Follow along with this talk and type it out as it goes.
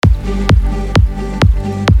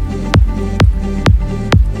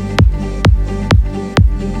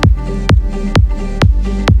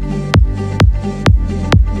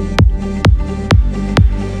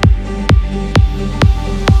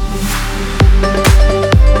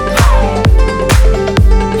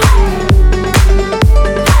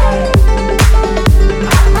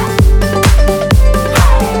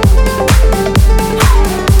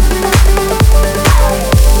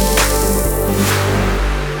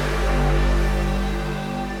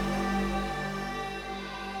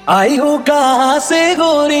आई हो कहाँ से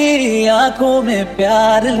गोरी आंखों में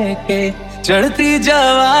प्यार लेके, चढ़ती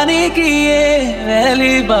जवानी की ये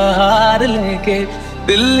पहली बहार लेके,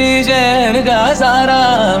 दिल्ली शहर का सारा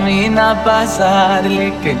मीना पासार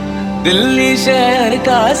लेके, दिल्ली शहर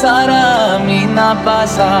का सारा मीना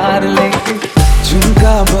पासार लेके,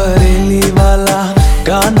 झुमका बरेली वाला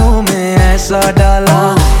कानों में ऐसा डाला,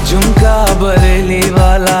 झुमका बरेली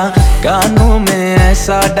वाला कानों में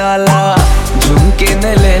ऐसा डाला, झुमके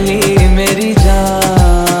ने ले ली मेरी जान,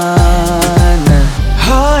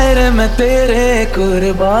 हाय रे मैं तेरे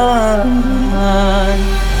कुर्बान।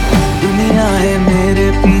 दुनिया है मेरे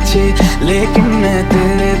पीछे लेकिन मैं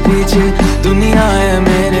तेरे पीछे, दुनिया है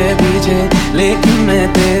मेरे पीछे लेकिन मैं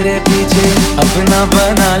तेरे पीछे, अपना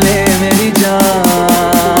बना ले मेरी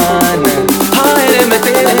जान, हाय रे मैं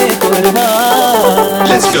तेरे कुर्बान।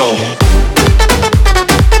 Let's go.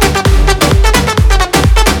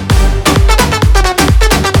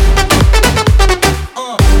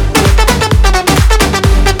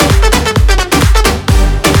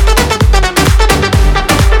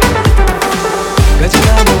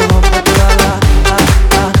 गजरा मोहब्बत वाला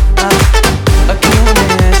अखियों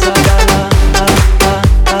में ऐसा डाला,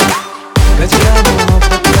 गजरा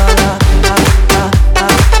मोहब्बत वाला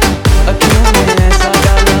अखियों में ऐसा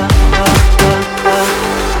डाला।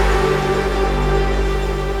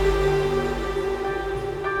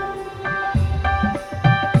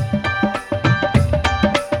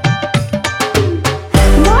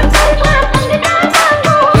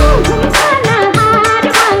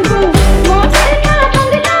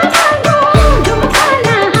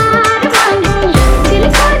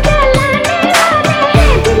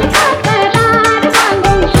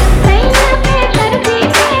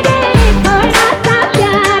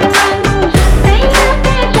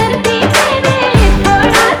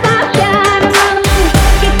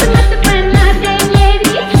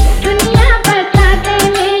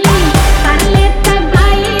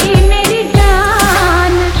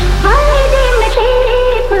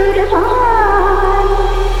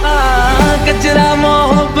 गजरा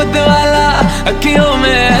मोहब्बत वाला अखियों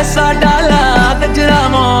में ऐसा